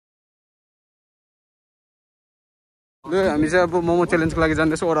हामी चाहिँ अब मोमो च्यालेन्जको लागि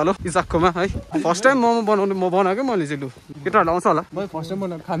जाँदैछौँ ओह्रालो इजाककोमा है फर्स्ट टाइम मोमो बनाउने म बनाएको मैले चाहिँ लु केटाहरूलाई आउँछ होला म फर्स्ट टाइम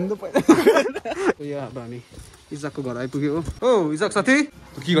बनाएको खानु त पहिला यहाँ अब हामी इजाकको घर आइपुग्यो हो ओ इजाक साथी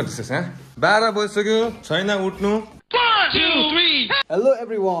के गर्दैछस् यहाँ 12 बजिसक्यो छैन उठ्नु 1 2 3 hello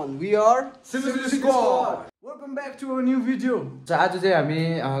everyone we are simply squad welcome back to a new video आज चाहिँ हामी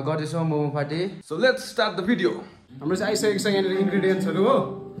गर्दैछौँ momo party so let's start the video हाम्रो चाहिँ आइसकेको छ यहाँनिर इन्ग्रिडियन्ट्सहरू हो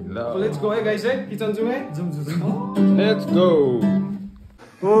लेट्स गो है गाइस है किचन जाउँ है लेट्स गो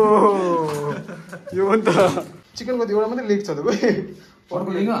ओ यो हो नि त चिकनको एउटा मात्रै लेग छ त कोही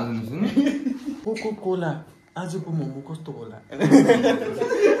अर्को लिङ हाल्नुस् नि कोको कोला आजको मोमो कस्तो होला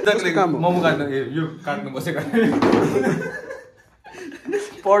मोमो काट्नु यो काट्नु बसेको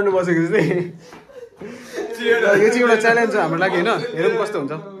पढ्नु बसेको चाहिँ यो चाहिँ एउटा च्यालेन्ज हो हाम्रो लागि होइन हेरौँ कस्तो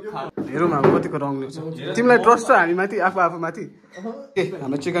हुन्छ हेरौँ हाम्रो कतिको रङ ल्याउँछ तिमीलाई ट्रस्ट छ हामी माथि आफू माथि ए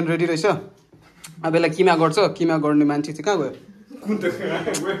हाम्रो चिकन रेडी रहेछ अब यसलाई किमा गर्छ किमा गर्ने मान्छे चाहिँ कहाँ गयो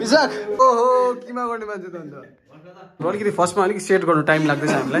इजाक ओहो किमा गर्ने मान्छे त अन्त अलिकति फर्स्टमा अलिकति सेट गर्नु टाइम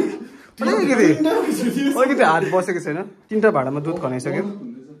लाग्दैछ हामीलाई अलिकति हात बसेको छैन 3टा भाँडामा दुध खनाइसक्यो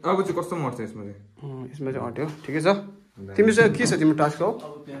अब चाहिँ कस्तो मर्छ यसमा चाहिँ हट्यो ठिकै छ तिम्रो चाहिँ के छ तिम्रो टास्क हो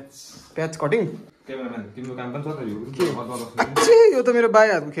प्याज कटिङ क्यामेराम्यान तिम्रो काम पनि छ त यो त मेरो बाई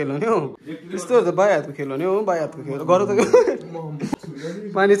हातको खेल हो नि हौ यस्तो त बाई हातको खेल हो नि हौ बाई हातको खेल गर त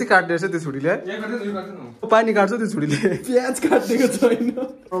पानी चाहिँ काट्ने रहेछ त्यो छुरीले पानी काट्छ त्यो छुरीले प्याज काटेको छैन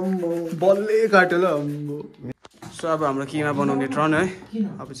बल्ले काट्यो ल सो अब हाम्रो किमा बनाउने टर्न है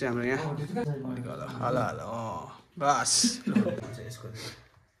अब चाहिँ हाम्रो यहाँ हाला बस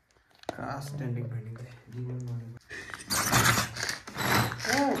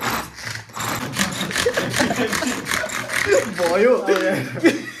भयो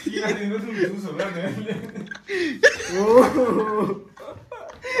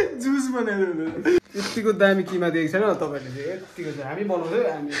जुस बनाएर यतिको दामी किमा दिएको छैन तपाईँहरूले चाहिँ यतिको चाहिँ हामी बनाउँदै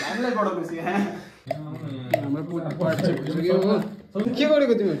हामीलाई बढाउनुहोस् यहाँ के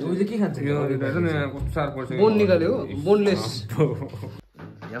गरेको तिमीहरू के खान्छ बोन निकाल्यो बोनलेस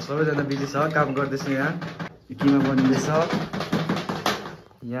यहाँ सबैजना बिजी छ काम गर्दैछ यहाँ किमा बनिँदैछ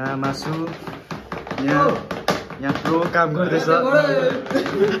यहाँ मासु यहाँ प्रो काम गर्दैछ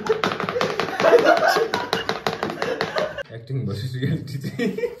एक्टिङ भर्सेस रियालिटी चाहिँ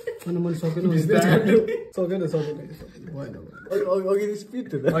मैले सकेन अघि स्पिड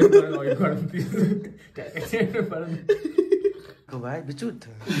भाइ बिचुट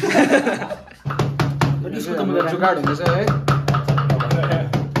जुगाड हुँदैछ है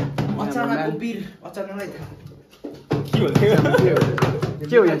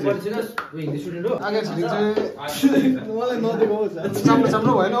के हो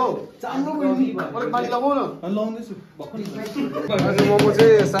चाम्रो भएन हौ पानी लगाउ न मोमो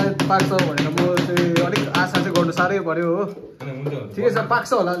चाहिँ सायद पाक्छ भनेर म चाहिँ अलिक आशा चाहिँ गर्नु साह्रै पर्यो हो ठिकै छ पाक्छ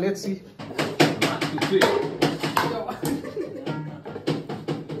होला लेट्स सी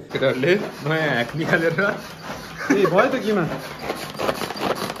केटाहरूले नयाँ ह्याक निकालेर ए भयो त किमा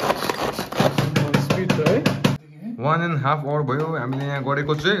स्पिड छ है 1.5 आवर भयो हामीले यहाँ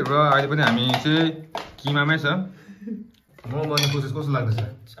गरेको चाहिँ र अहिले पनि हामी चाहिँ किमामै छ मोमो बन्ने प्रोसेस कस्तो लाग्दैछ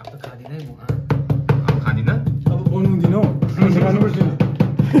अब खाँदिनै म अब खाँदिन अब बनाउँदिन हौ खानुपर्छ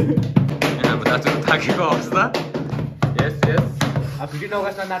यहाँ अब दाजु थाकेको अवस्था यस यस अब 15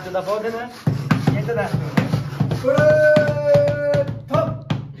 अगस्टमा नाच्नु त पाउँदैन यहाँ त नाच्नु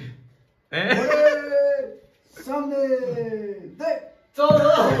सामने देख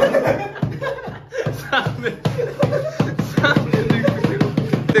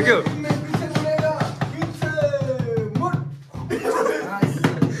देख्यो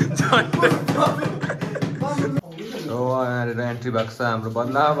एन्ट्री भएको छ हाम्रो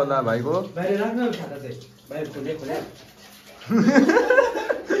बल्ला बल्ला भाइको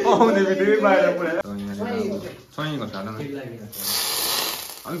आउने बित्तिकै बाहिर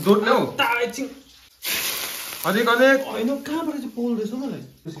अलिक जोड ल्याउ अलिक होइन कहाँबाट चाहिँ पोल्दैछ मलाई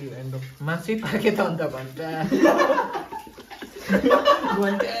मासै पाके त अन्त भन्छ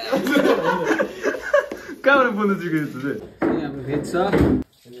कहाँबाट बोल्नु सिकेको चाहिँ हाम्रो भेज छ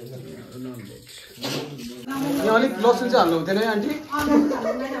यहाँ अलिक लसुन चाहिँ हाल्नु हुँदैन है आन्टी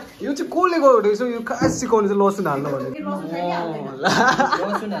यो चाहिँ कसले गरेको छ यो खास सिकाउनु चाहिँ लसुन हाल्नु भने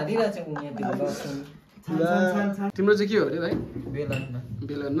तिम्रो चाहिँ के हो अरे भाइ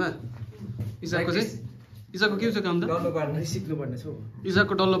बेलनमा इजाकको चाहिँ इजाकको के छ काम त सिक्नुपर्ने छ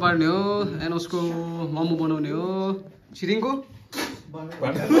इजाकको डल्लो पार्ने हो एन्ड उसको मोमो बनाउने हो छिरिङको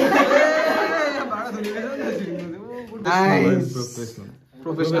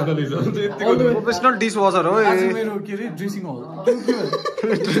प्रोफेसनल डिस वासर हो मेरो के रे ड्रेसिङ हल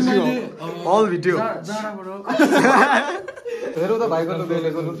अल भिडियो जाँडाबाट हेरौ त भाइको त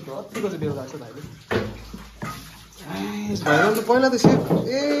बेलेको कतिको चाहिँ बेल लाग्छ भाइले भाइले त पहिला त सेफ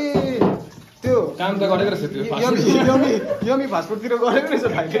ए त्यो काम त गरेको रहेछ त्यो यमी फास्टफुडतिर गरेको रहेछ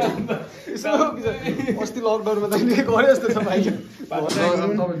भाइले यसो अस्ति लकडाउनमा त निकै गरे जस्तो छ भाइले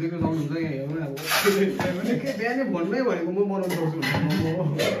बिहानै भन्नै भनेको म बनाउनु सक्छु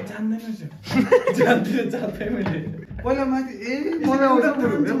पहिला माथि ए मलाई आउँछ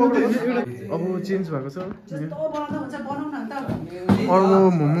अब चेन्ज भएको छ अर्को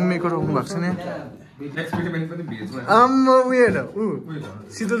मोमो मेकर आउनु भएको छ नि आम्मा उयो हेर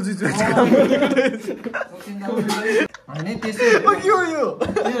शीतल जुजु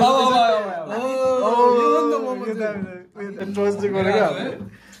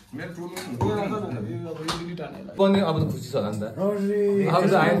पनि अब त खुसी छ होला नि त अब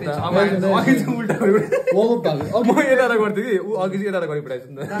त आयो नि त अब उल्टा अब म यता गर्थेँ कि ऊ अघि चाहिँ यता गरिपठाएछु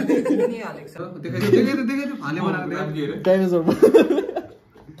नि त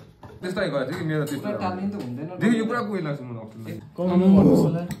त्यस्तै गरेको थियो कि मेरो त्यस्तो देखि यो पुरा कोही लाग्छ मलाई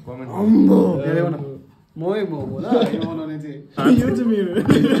मोमै मोमो ल यो बनाउने चाहिँ यो चाहिँ मेरो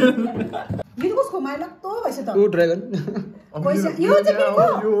यो ड्रागन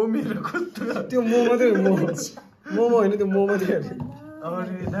यो मेरो कस्तो त्यो मो मात्रै हो मोमो होइन त्यो मो मात्रै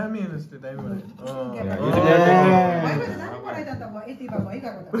अरे दामी हेर्नुहोस् त्यो दामी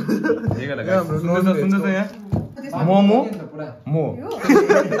मोमो मो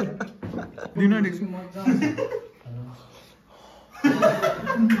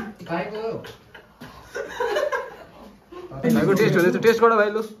भाइको टेस्ट हुँदैछ टेस्ट गर भाइ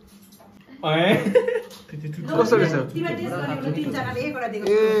लु कस्तो रहेछ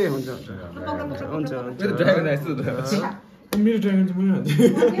ए हुन्छ मेरो ड्रागन चाहिँ मैले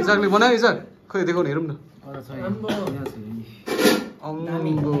इसाकले बनायो इसाक खोइ देखाउनु हेरौँ न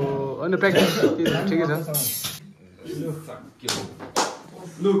अम्बो अनि प्र्याक्टिस ठिकै छ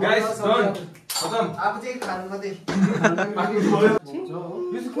लु गाइस डन खतम अब चाहिँ खानु मात्रै यो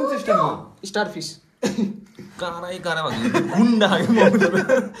चाहिँ कुन सिस्टम हो स्टार फिस कारै कारा भन्यो गुन्डा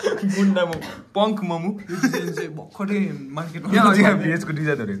गुन्डा मोमो पङ्क मोमो चाहिँ भर्खरै मार्केटमा यहाँ भेजको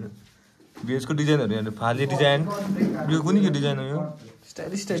डिजाइनहरू हेर्नु भेजको डिजाइनहरू हेर्नु फाले डिजाइन यो कुनै के डिजाइन हो यो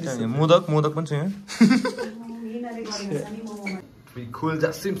स्टाइलिस मोदक पनि छ यहाँ खुल्जा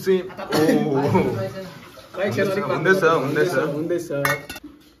सिम सिम हुँदैछ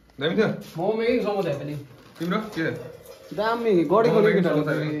दामी थियो मोमो एक समाउँदै पनि तिम्रो के दामी गडेको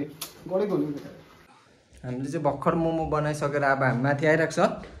हामीले चाहिँ भर्खर मोमो बनाइसकेर अब हामी माथि आइरहेको छ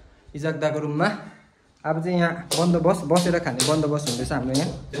इजाक दाको रुममा अब चाहिँ यहाँ बन्दोबस्त बसेर खाने बन्दोबस्त हुँदैछ हाम्रो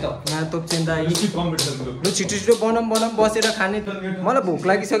यहाँ तोप्चिँदा लु छिटो छिटो बनाऊँ बसेर खाने मलाई भोक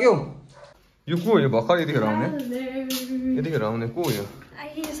लागिसक्यो यो को हो यो भर्खर यतिखेर आउने को हो यो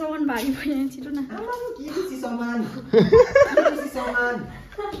सामान भारी भयो छिटो न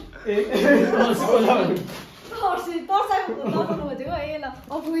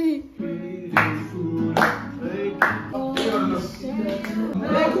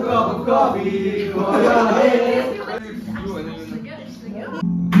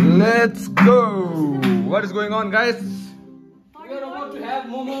Let's go! What is going on, guys? We are about to have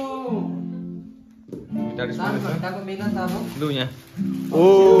momo. Lu यहाँ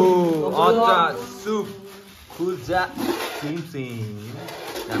oh acha soup खुजा सिम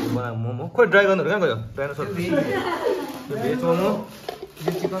हामी बनाएको मोमो खोइ ड्रागनहरू कहाँ गयो डाइनोसर यो भेज मोमो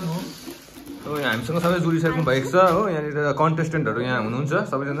यो चिकन हो हामीसँग सबै जुडिसक्नु भएको छ हो यहाँनिर कन्टेस्टेन्टहरू यहाँ हुनुहुन्छ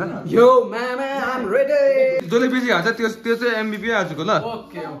सबैजना यो मामा आइ एम रेडी जसले बेसी हाल्छ त्यो चाहिँ एमबिपी आजको ल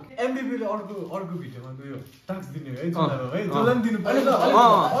ओके एमबिपीले अर्को भिडियोमा गयो टास्क दिने है जसलाई दिनु पर्यो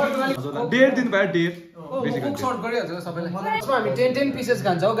डेट दिनु भयो डेट बेसी कुक सर्ट गरिहाल्छ सबैलाई त्यसमा हामी 10 पिसेस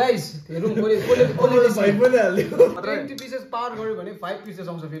खान्छ हो गाइस हेरौँ कोले भाइ पनि हाल्यो 20 पिसेस पार गर्यो भने 5 पिसेस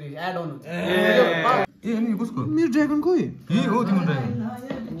आउँछ फेरि एड अन हुन्छ ए अनि कसको मेरो ड्रागन खोइ यही हो तिम्रो ड्रागन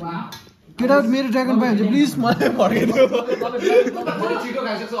केटा मेरो ड्रागन पायो भने प्लिज मलाई फर्काइदियो छिटो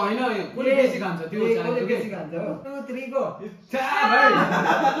खाइसक्छ होइन कोले बेसी खान्छ त्यो कोले बेसी खान्छ हो 3 को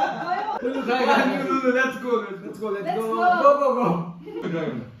भाइ लेट्स गो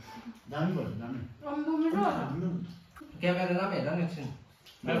दामी भयो दामी क्यामेरा नाम हेर्दा नि एकछिन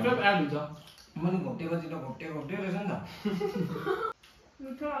एड हुन्छ मैले घोप्टेको रहेछ नि त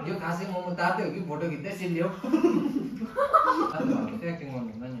यो खासै मोमो तातै हो कि फोटो खिच्दै सिल्ल्यो एक्टिङ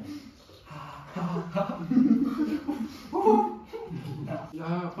गर्नु नि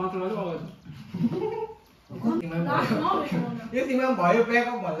यो तिमीमा भयो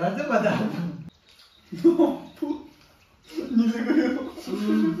प्याकअप भन्दा चाहिँ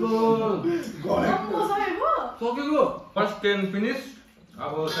सकेको फर्स्ट 10 फिनिश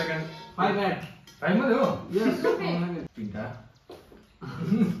अब सेकेन्ड 5 एट 5 मात्रै हो यस तिनटा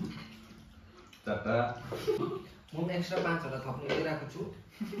चारटा म एक्स्ट्रा 5 वटा थप्नु दिइराको छु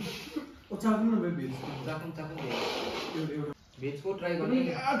चाकुन न भेज चाकुन भेजको ट्राई गर्ने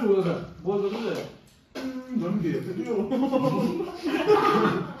ठुलो छ बोल्दो त झन् के त्यो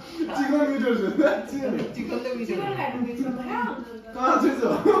चिकन मिटर छ चिकन त मिठो कहाँ छ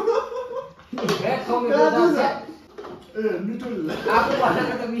ब्याक कमी ए मिठो आफू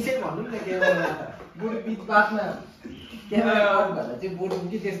भनेको त मिसै भन्नु नि त के बुढी पिच पासमा क्यामेरा अन गर्दा चाहिँ बोर्ड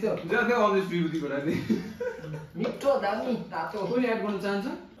कि त्यस्तो ज्यादै आउँदै श्रीवती कुरा नि मिठो दामी तातो कोही एड गर्न चाहन्छ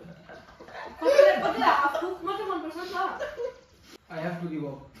I have to give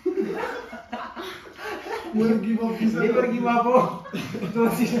up. Never give up. Never give up.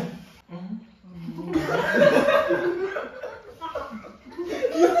 Don't see.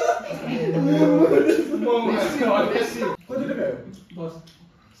 Boss.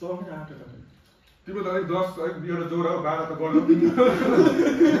 So I'm gonna have to. तिम्रो त अलिक 10 एउटा जोडा 12 त गर्नु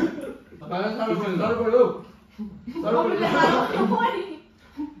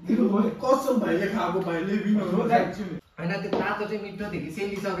कसम भाइले खाएको भाइले बिनो हो हैन त्यो तातो चाहिँ मिठो देखि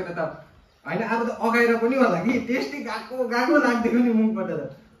सेलिसकेर त हैन अब त अगाएर पनि होला कि टेस्टी गाको लाग्दैन नि मुखबाट त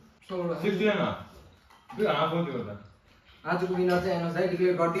सिक्दैन त्यो हाफ हो त्यो त आजको विनर चाहिँ एनोसाइ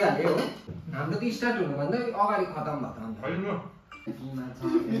डिक्लेयर गर्दिहाल्यो हो हाम्रो त स्टार्ट हुनु भन्दा अगाडि खतम भयो त अन्त हैन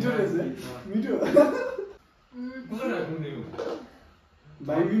मिठो रहेछ मिठो कसरी राख्नु यो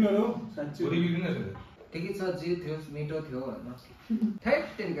भाइ बिनो हो साच्चै भोलि बिग्रिन छ ठिकै छ जे थियो मिठो थियो हैन ठैट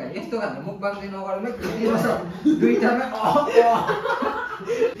तेरिका यस्तो खाले मुखबाङ चाहिँ नगर्नु दुईटामा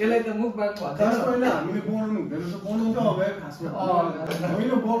यसलाई त मुखबाङ भन्छ खासमा हामीले बनाउनु हुँदैन रहेछ बनाउनु त अब खासमा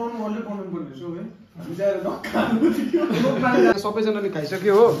होइन बनाउनु अलि बनाउनु पर्ने रहेछ है हामी जाएर नखानु मुखबाङ सबैजनाले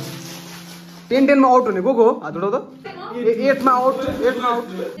खाइसक्यो हो 10 मा आउट हुने को हो हात उठाउ त 8 मा आउट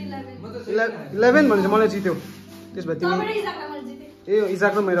 11 भनेपछि मलाई जित्यो त्यसभए तिमी ए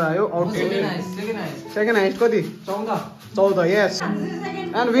इजाक र मेरो आयो आउट सेकेन्ड हाइस्ट कति 14 यस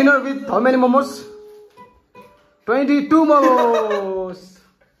and winner with how many momos 22 momos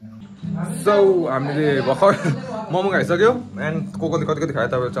so हामीले भर्खर मोमो खाइसक्यो एन्ड कति खायो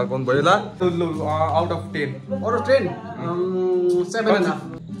तपाईँ चाल पाउनु भयो होला out of 10 out of 10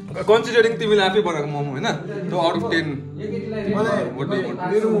 7.5 considering तिमीले आफै बनाएको मोमो होइन त्यो आउट अफ 10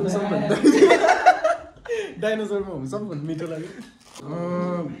 मेरो मोमो सबभन्दा डाइनोसर मोमो सबभन्दा मिठो लाग्यो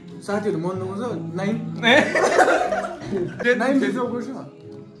साथीहरू मन नआउँछ 9 भेजो गर्छ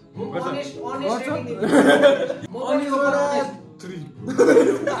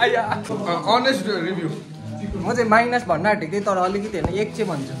अनेस्ट रिभ्यू म चाहिँ माइनस भन्न आँटेको थिएँ तर अलिकति होइन 1 चाहिँ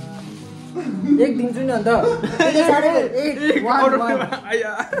भन्छु 1 दिन्छु नि अन्त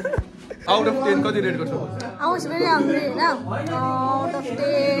आउट अफ 10 कति रेट गर्छौ I was very hungry, no? Out of 10,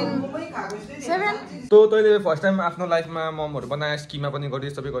 7. तो तैँले फर्स्ट टाइम आफ्नो लाइफमा मोमोहरू बनाएस् किमा पनि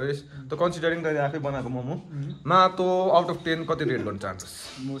गरिस् सबै गरिस् त कन्सिडरिङ तैँले आफै बनाएको मोमो मा तो आउट अफ 10 कति रेट गर्न चाहन्छस्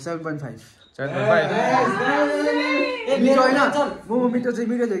म 7.5 मिठो होइन मोमो मिठो चाहिँ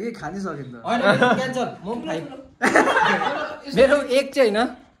मिठो थियो कि खानै सकिन्छ होइन क्यान्सल म 5 मेरो 1 चाहिँ होइन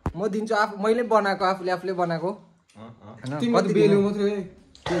म दिन्छु मैले बनाएको आफूले बनाएको तिमी कति बेल्नु मात्रै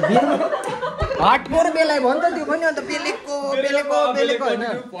हटकोर बेलाइ भयो नि त त्यो पनि अन्त बेलेको होइन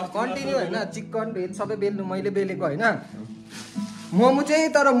कन्टिन्यू होइन चिकन भेज सबै बेल्नु मैले बेलेको होइन मोमो चाहिँ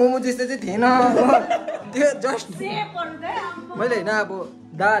तर मोमो जस्तो चाहिँ थिएन त्यो जस्ट मैले होइन अब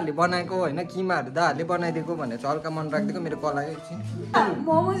दाहरूले बनाएको होइन किमाहरू दाहरूले बनाइदिएको भनेर चाहिँ हल्का मन राखिदिएको मेरो कला एकछिन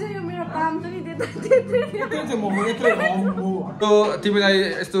मोमो चाहिँ यो मेरो काम त नि तो तिमीलाई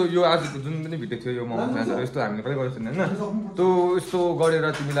यस्तो यो आजको जुन पनि भिडियो थियो यो मोमो फ्यान्सहरू यस्तो हामीले कहिले गरेको छैन होइन तो यस्तो गरेर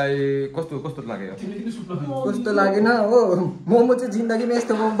तिमीलाई कस्तो लाग्यो कस्तो लागेन हो मोमो चाहिँ जिन्दगीमा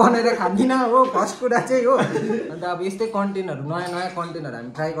यस्तो मोमो बनाएर खाँदिनँ हो फर्स्ट कुरा चाहिँ हो अन्त अब यस्तै कन्टेन्टहरू नयाँ कन्टेन्टहरू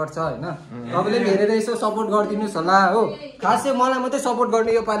हामी ट्राई गर्छ होइन तपाईँले हेरेर यसो सपोर्ट गरिदिनुहोस् होला हो खास चाहिँ मलाई मात्रै सपोर्ट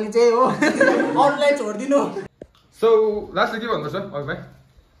गर्ने यो पालि चाहिँ हो अरूलाई छोडिदिनु सो लास्टमा के भन्नुपर्छ अघि भाइ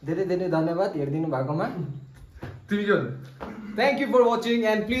धेरै धेरै धन्यवाद हेरिदिनु भएकोमा तिमी के भन्नु thank you for watching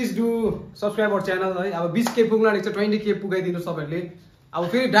and please do subscribe our channel है अब 20K पुग्न आँटेको छ 20K पुगाइदिनुहोस् तपाईँहरूले अब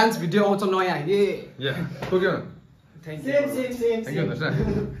फेरि डान्स भिडियो आउँछ नयाँ के को के भन्नु थ्याङ्क थ्याङ्क यू भन्नुपर्छ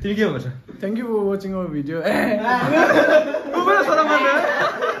तिमी के भन्नुपर्छ you for watching our video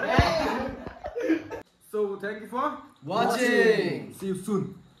so thank you for watching C you सुन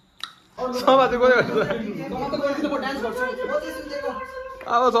सभा चाहिँ गयो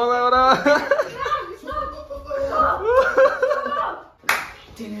अब सभाबाट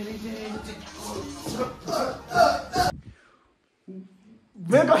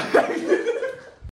मेरो